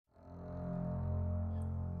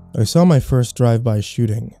I saw my first drive-by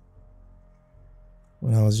shooting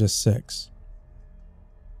when I was just 6.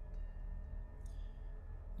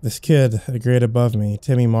 This kid, a grade above me,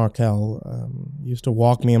 Timmy Markel, used to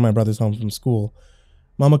walk me and my brothers home from school.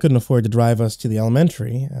 Mama couldn't afford to drive us to the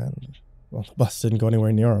elementary, and, well, the bus didn't go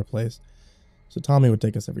anywhere near our place, so Tommy would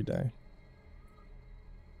take us every day.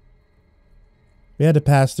 We had to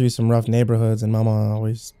pass through some rough neighborhoods, and Mama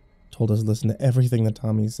always told us to listen to everything that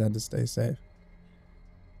Tommy said to stay safe.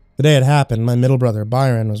 The day it happened, my middle brother,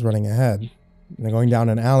 Byron, was running ahead, and going down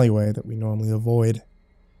an alleyway that we normally avoid.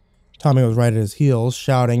 Tommy was right at his heels,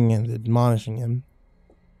 shouting and admonishing him.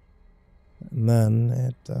 And then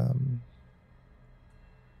it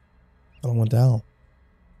all went to hell.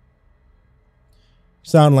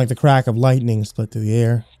 Sounded like the crack of lightning split through the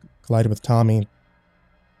air, collided with Tommy,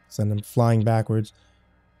 sent him flying backwards.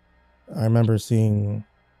 I remember seeing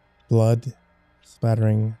blood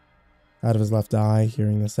spattering out of his left eye,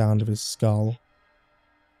 hearing the sound of his skull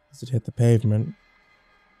as it hit the pavement,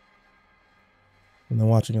 and then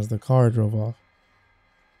watching as the car drove off.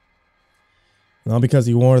 And all because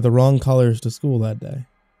he wore the wrong colors to school that day.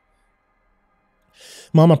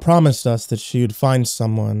 Mama promised us that she would find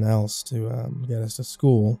someone else to get us to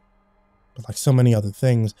school, but like so many other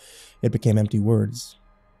things, it became empty words.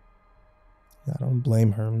 I don't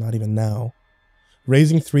blame her, not even now.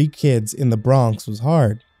 Raising 3 kids in the Bronx was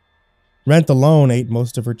hard. Rent alone ate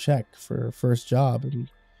most of her check for her first job, and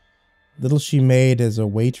little she made as a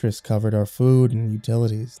waitress covered our food and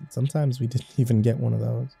utilities. And sometimes we didn't even get one of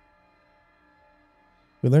those.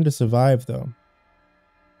 We learned to survive, though.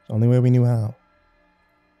 The only way we knew how.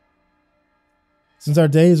 Since our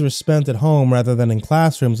days were spent at home rather than in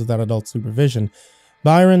classrooms without adult supervision,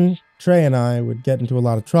 Byron, Trey, and I would get into a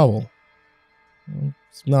lot of trouble.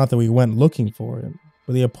 It's not that we went looking for it,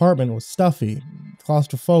 but the apartment was stuffy,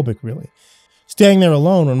 claustrophobic, really. Staying there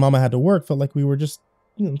alone when Mama had to work felt like we were just,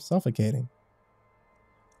 suffocating.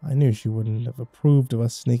 I knew she wouldn't have approved of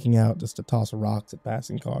us sneaking out just to toss rocks at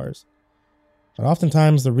passing cars. But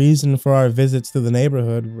oftentimes the reason for our visits to the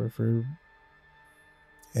neighborhood were for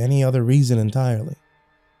any other reason entirely.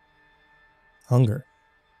 Hunger.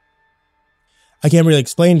 I can't really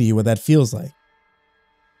explain to you what that feels like.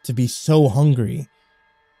 To be so hungry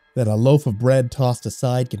that a loaf of bread tossed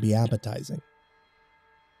aside can be appetizing.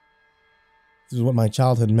 This is what my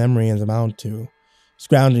childhood memories amount to,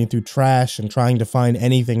 scrounging through trash and trying to find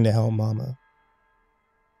anything to help Mama.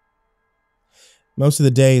 Most of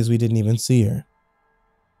the days we didn't even see her.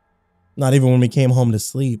 Not even when we came home to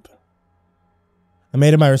sleep. I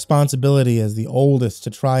made it my responsibility as the oldest to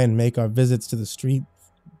try and make our visits to the street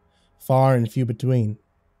far and few between.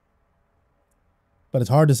 But it's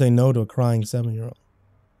hard to say no to a crying 7-year-old.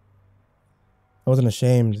 I wasn't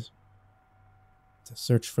ashamed to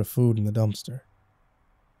search for food in the dumpster.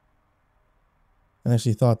 I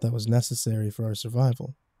actually thought that was necessary for our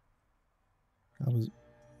survival. It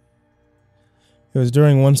was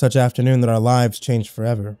during one such afternoon that our lives changed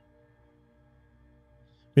forever.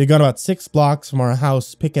 We had gone about 6 blocks from our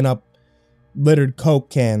house picking up littered Coke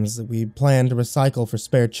cans that we planned to recycle for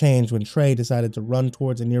spare change when Trey decided to run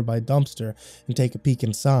towards a nearby dumpster and take a peek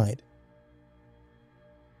inside.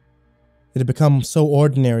 It had become so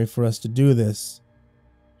ordinary for us to do this,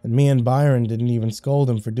 and me and Byron didn't even scold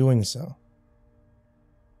him for doing so.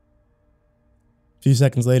 A few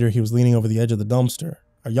seconds later, he was leaning over the edge of the dumpster.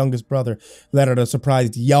 Our youngest brother let out a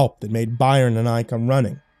surprised yelp that made Byron and I come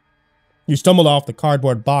running. He stumbled off the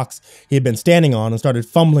cardboard box he had been standing on and started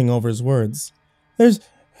fumbling over his words. There's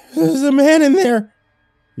a man in there,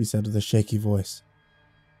 he said with a shaky voice.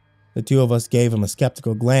 The 2 of us gave him a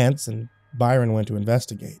skeptical glance, and Byron went to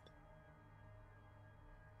investigate.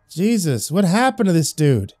 Jesus, what happened to this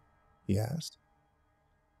dude? He asked.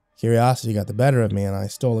 Curiosity got the better of me, and I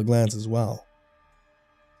stole a glance as well.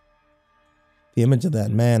 The image of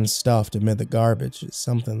that man stuffed amid the garbage is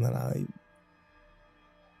something that I'll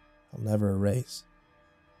never erase.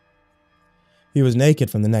 He was naked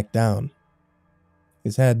from the neck down,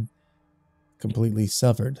 his head completely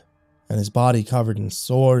severed, and his body covered in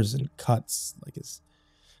sores and cuts,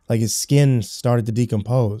 like his skin started to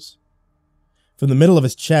decompose. From the middle of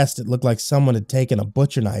his chest, it looked like someone had taken a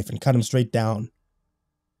butcher knife and cut him straight down,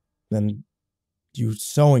 then used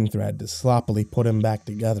sewing thread to sloppily put him back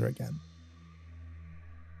together again.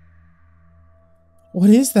 What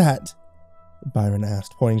is that? Byron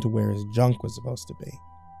asked, pointing to where his junk was supposed to be.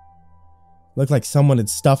 It looked like someone had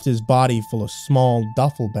stuffed his body full of small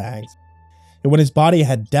duffel bags, and when his body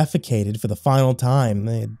had defecated for the final time,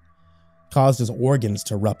 they had caused his organs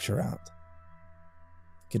to rupture out.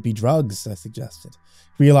 Could be drugs, I suggested,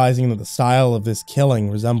 realizing that the style of this killing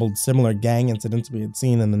resembled similar gang incidents we had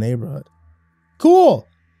seen in the neighborhood. Cool,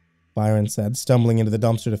 Byron said, stumbling into the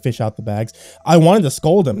dumpster to fish out the bags. I wanted to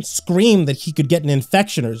scold him, scream that he could get an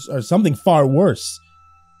infection or something far worse.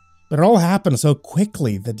 But it all happened so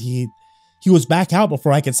quickly that he was back out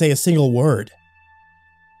before I could say a single word.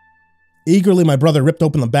 Eagerly, my brother ripped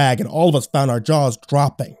open the bag, and all of us found our jaws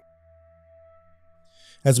dropping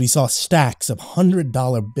as we saw stacks of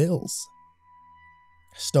 $100 bills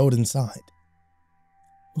stowed inside.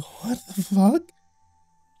 What the fuck?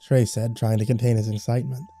 Trey said, trying to contain his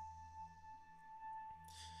excitement.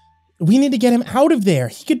 We need to get him out of there.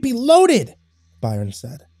 He could be loaded, Byron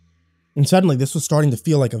said. And suddenly, this was starting to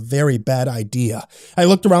feel like a very bad idea. I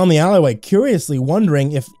looked around the alleyway, curiously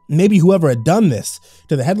wondering if maybe whoever had done this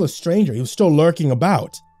to the headless stranger, he was still lurking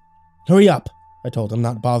about. Hurry up, I told him,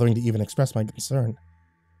 not bothering to even express my concern.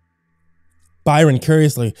 Byron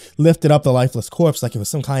curiously lifted up the lifeless corpse like it was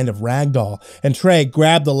some kind of rag doll, and Trey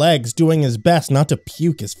grabbed the legs, doing his best not to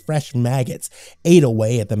puke as fresh maggots ate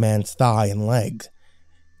away at the man's thigh and legs.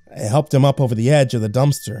 I helped him up over the edge of the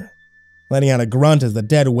dumpster, letting out a grunt as the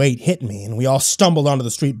dead weight hit me, and we all stumbled onto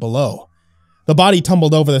the street below. The body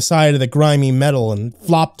tumbled over the side of the grimy metal and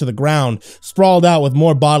flopped to the ground, sprawled out with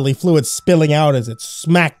more bodily fluid spilling out as it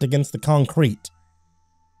smacked against the concrete.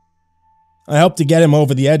 I helped to get him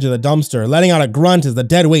over the edge of the dumpster, letting out a grunt as the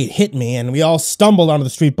dead weight hit me, and we all stumbled onto the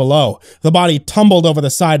street below. The body tumbled over the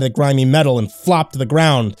side of the grimy metal and flopped to the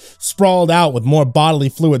ground, sprawled out with more bodily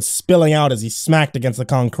fluid spilling out as he smacked against the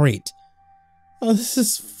concrete. Oh, this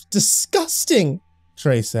is disgusting,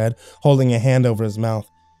 Trey said, holding a hand over his mouth.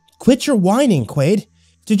 Quit your whining, Quaid.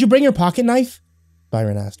 Did you bring your pocket knife?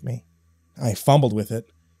 Byron asked me. I fumbled with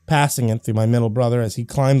it, passing it through my middle brother as he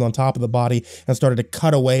climbed on top of the body and started to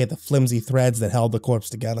cut away at the flimsy threads that held the corpse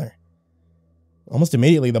together. Almost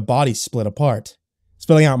immediately, the body split apart,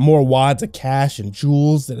 spilling out more wads of cash and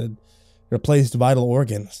jewels that had replaced vital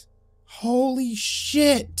organs. Holy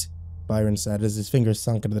shit, Byron said as his fingers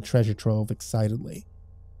sunk into the treasure trove excitedly.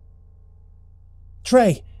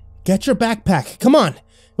 Trey, get your backpack. Come on,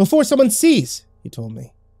 before someone sees, he told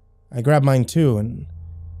me. I grabbed mine too, and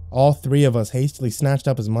all three of us hastily snatched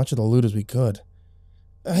up as much of the loot as we could.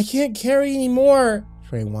 I can't carry any more,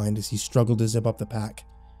 Trey whined as he struggled to zip up the pack.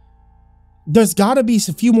 There's gotta be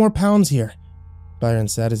a few more pounds here, Byron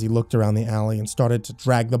said as he looked around the alley and started to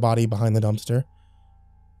drag the body behind the dumpster.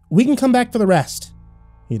 We can come back for the rest,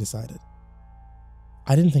 he decided.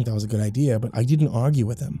 I didn't think that was a good idea, but I didn't argue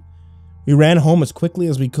with him. We ran home as quickly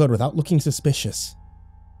as we could without looking suspicious.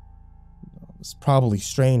 It was probably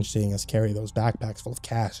strange seeing us carry those backpacks full of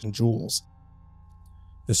cash and jewels.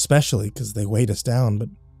 Especially because they weighed us down, but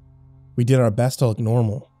we did our best to look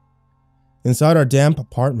normal. Inside our damp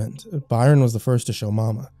apartment, Byron was the first to show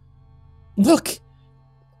Mama. Look!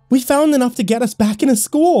 We found enough to get us back into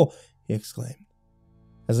school! He exclaimed.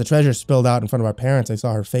 As the treasure spilled out in front of our parents, I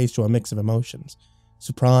saw her face show a mix of emotions.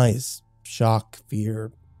 Surprise, shock,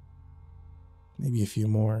 fear, maybe a few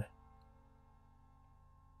more.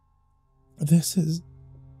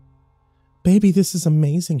 Baby, this is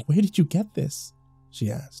amazing. Where did you get this? She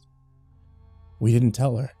asked. We didn't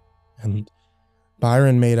tell her, and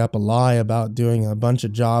Byron made up a lie about doing a bunch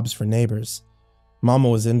of jobs for neighbors. Mama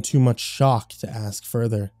was in too much shock to ask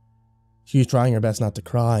further. She was trying her best not to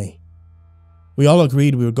cry. We all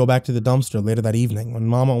agreed we would go back to the dumpster later that evening when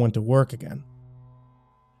Mama went to work again.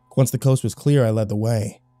 Once the coast was clear, I led the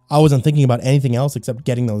way. I wasn't thinking about anything else except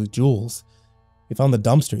getting those jewels. We found the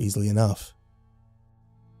dumpster easily enough.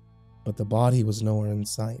 But the body was nowhere in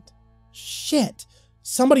sight. Shit!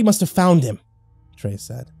 Somebody must have found him, Trey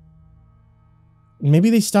said. Maybe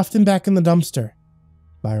they stuffed him back in the dumpster,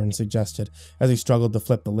 Byron suggested as he struggled to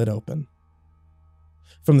flip the lid open.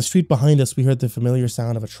 From the street behind us, we heard the familiar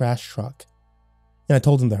sound of a trash truck, and I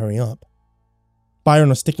told him to hurry up. Byron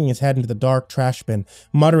was sticking his head into the dark trash bin,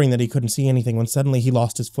 muttering that he couldn't see anything when suddenly he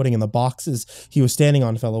lost his footing and the boxes he was standing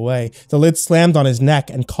on fell away. The lid slammed on his neck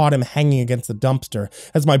and caught him hanging against the dumpster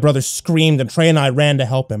as my brother screamed and Trey and I ran to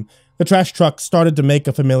help him. The trash truck started to make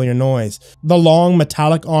a familiar noise, the long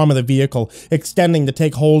metallic arm of the vehicle extending to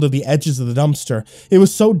take hold of the edges of the dumpster. It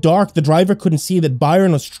was so dark the driver couldn't see that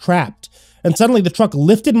Byron was trapped. And suddenly the truck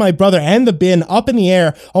lifted my brother and the bin up in the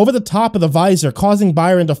air over the top of the visor, causing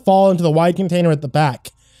Byron to fall into the wide container at the back.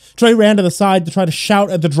 Trey ran to the side to try to shout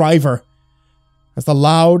at the driver. As the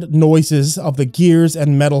loud noises of the gears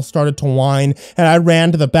and metal started to whine, and I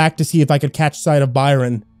ran to the back to see if I could catch sight of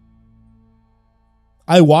Byron.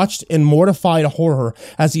 I watched in mortified horror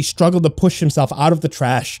as he struggled to push himself out of the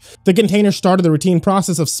trash. The container started the routine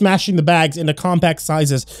process of smashing the bags into compact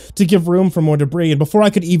sizes to give room for more debris, and before I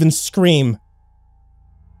could even scream,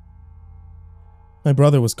 my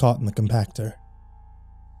brother was caught in the compactor.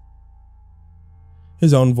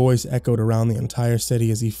 His own voice echoed around the entire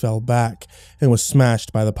city as he fell back and was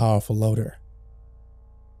smashed by the powerful loader.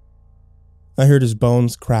 I heard his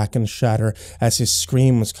bones crack and shatter as his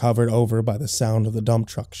scream was covered over by the sound of the dump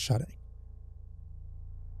truck shutting.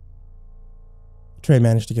 Trey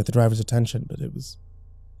managed to get the driver's attention, but it was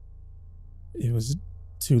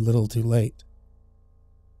too little too late.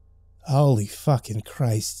 Holy fucking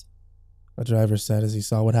Christ, the driver said as he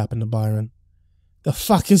saw what happened to Byron. The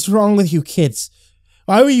fuck is wrong with you kids?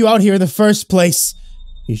 Why were you out here in the first place?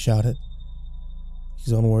 He shouted,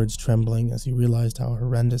 his own words trembling as he realized how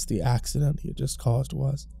horrendous the accident he had just caused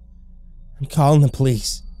was. I'm calling the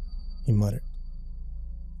police, he muttered.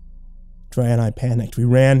 Trey and I panicked. We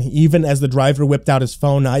ran, even as the driver whipped out his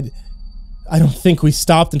phone. I don't think we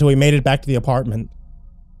stopped until we made it back to the apartment.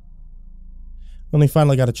 When we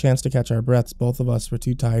finally got a chance to catch our breaths, both of us were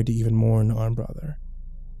too tired to even mourn our brother.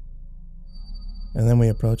 And then we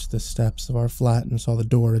approached the steps of our flat and saw the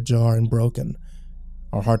door ajar and broken.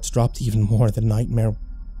 Our hearts dropped even more. The nightmare,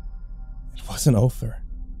 it wasn't over.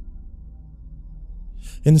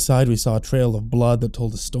 Inside, we saw a trail of blood that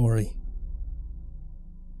told a story.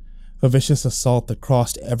 A vicious assault that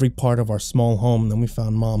crossed every part of our small home. Then we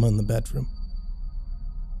found Mama in the bedroom.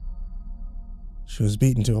 She was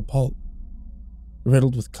beaten to a pulp,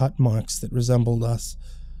 riddled with cut marks that resembled us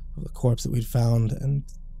of the corpse that we'd found, and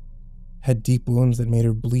had deep wounds that made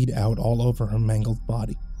her bleed out all over her mangled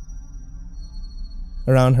body.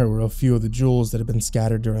 Around her were a few of the jewels that had been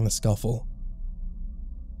scattered during the scuffle,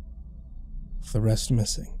 with the rest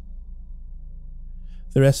missing.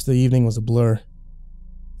 The rest of the evening was a blur.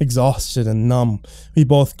 Exhausted and numb, we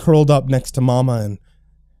both curled up next to Mama and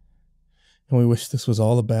we wished this was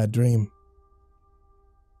all a bad dream.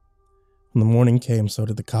 When the morning came, so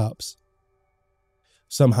did the cops.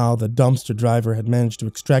 Somehow, the dumpster driver had managed to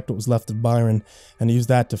extract what was left of Byron and use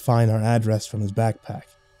that to find our address from his backpack.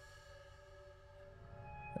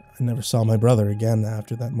 I never saw my brother again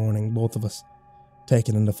after that morning, both of us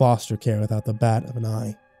taken into foster care without the bat of an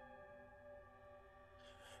eye.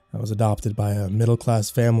 I was adopted by a middle-class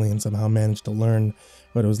family and somehow managed to learn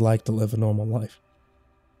what it was like to live a normal life.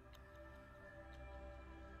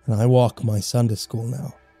 And I walk my son to school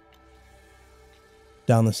now,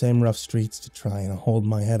 down the same rough streets to try and hold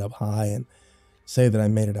my head up high and say that I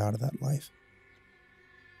made it out of that life.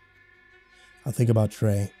 I think about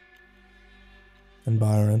Trey and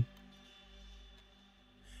Byron,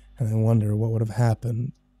 and I wonder what would have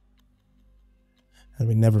happened had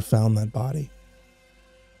we never found that body.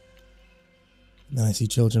 And then I see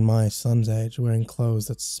children my son's age wearing clothes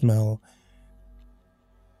that smell,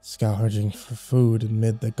 scourging for food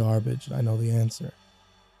amid the garbage, and I know the answer.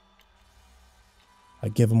 I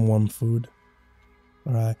give them warm food,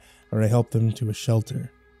 or I help them to a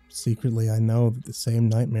shelter. Secretly, I know that the same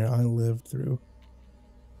nightmare I lived through,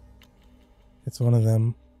 it's one of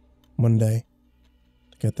them, one day,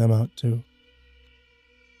 to get them out too.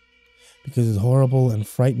 Because as horrible and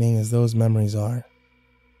frightening as those memories are,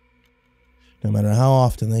 no matter how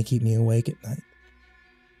often they keep me awake at night,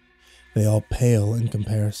 they all pale in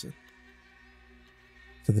comparison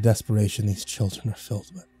to the desperation these children are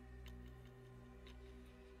filled with.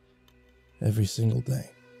 Every single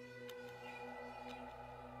day.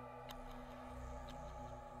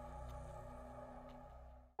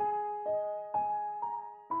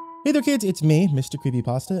 Hey there kids, it's me,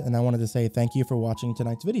 Mrcreepypasta, and I wanted to say thank you for watching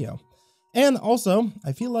tonight's video. And also,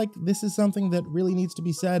 I feel like this is something that really needs to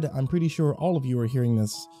be said. I'm pretty sure all of you are hearing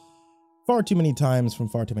this far too many times from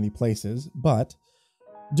far too many places, but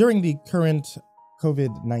during the current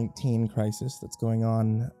COVID-19 crisis that's going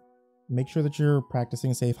on, make sure that you're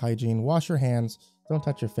practicing safe hygiene. Wash your hands. Don't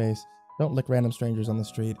touch your face. Don't lick random strangers on the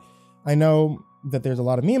street. I know that there's a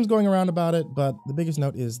lot of memes going around about it, but the biggest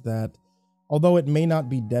note is that although it may not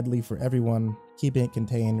be deadly for everyone, keeping it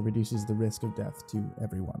contained reduces the risk of death to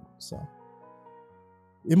everyone. So,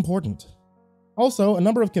 important. Also, a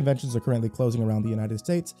number of conventions are currently closing around the United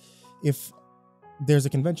States. If there's a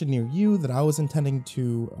convention near you that I was intending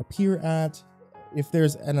to appear at, if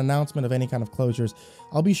there's an announcement of any kind of closures,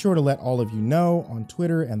 I'll be sure to let all of you know on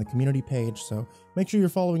Twitter and the community page, so make sure you're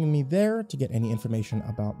following me there to get any information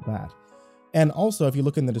about that. And also, if you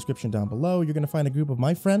look in the description down below, you're going to find a group of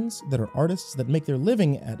my friends that are artists that make their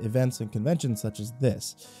living at events and conventions such as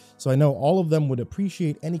this. So I know all of them would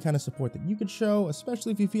appreciate any kind of support that you could show,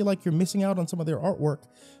 especially if you feel like you're missing out on some of their artwork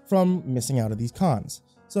from missing out at these cons.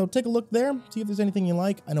 So take a look there, see if there's anything you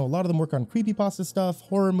like. I know a lot of them work on creepypasta stuff,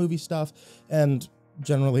 horror movie stuff, and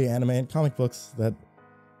generally anime and comic books that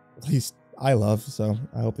at least I love, so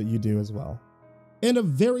I hope that you do as well. And a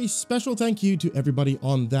very special thank you to everybody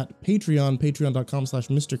on that Patreon,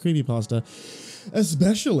 patreon.com/Mrcreepypasta,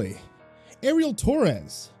 especially Ariel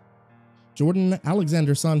Torres, Jordan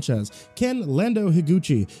Alexander Sanchez, Ken Lando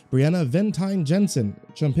Higuchi, Brianna Van Tine-Janzen,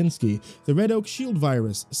 Chompski,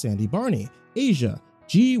 TheRedOakShieldVirus, Sindee Barney, Asia,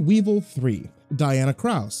 G Weevil 3, Diana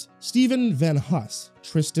Kraus, Stephen VanHuss,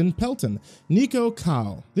 Tristain Pelton, Nico,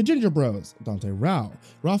 kaeo, TheGingerBroz, Dante Rowe,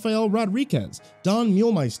 Raphael Rodriguez, Don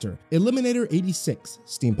Meulmeester, Eliminator86,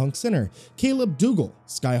 SteampunkSinner, Kaleb Dougal,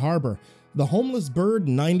 Sky Harbor, The Homeless Bird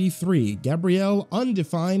 93, Gabrielle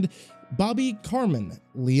Undefined, Bobby Carmen,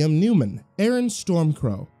 Liam Newman, Aaron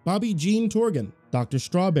Stormcrow, Bobby Jean Torgan, Dr.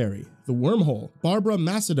 Strawberry, The Wormhole, Barbara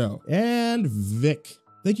Macedo, and Vic.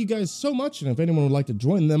 Thank you guys so much, and if anyone would like to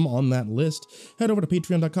join them on that list, head over to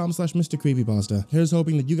patreon.com/Mrcreepypasta. Here's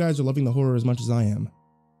hoping that you guys are loving the horror as much as I am.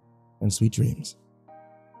 And sweet dreams.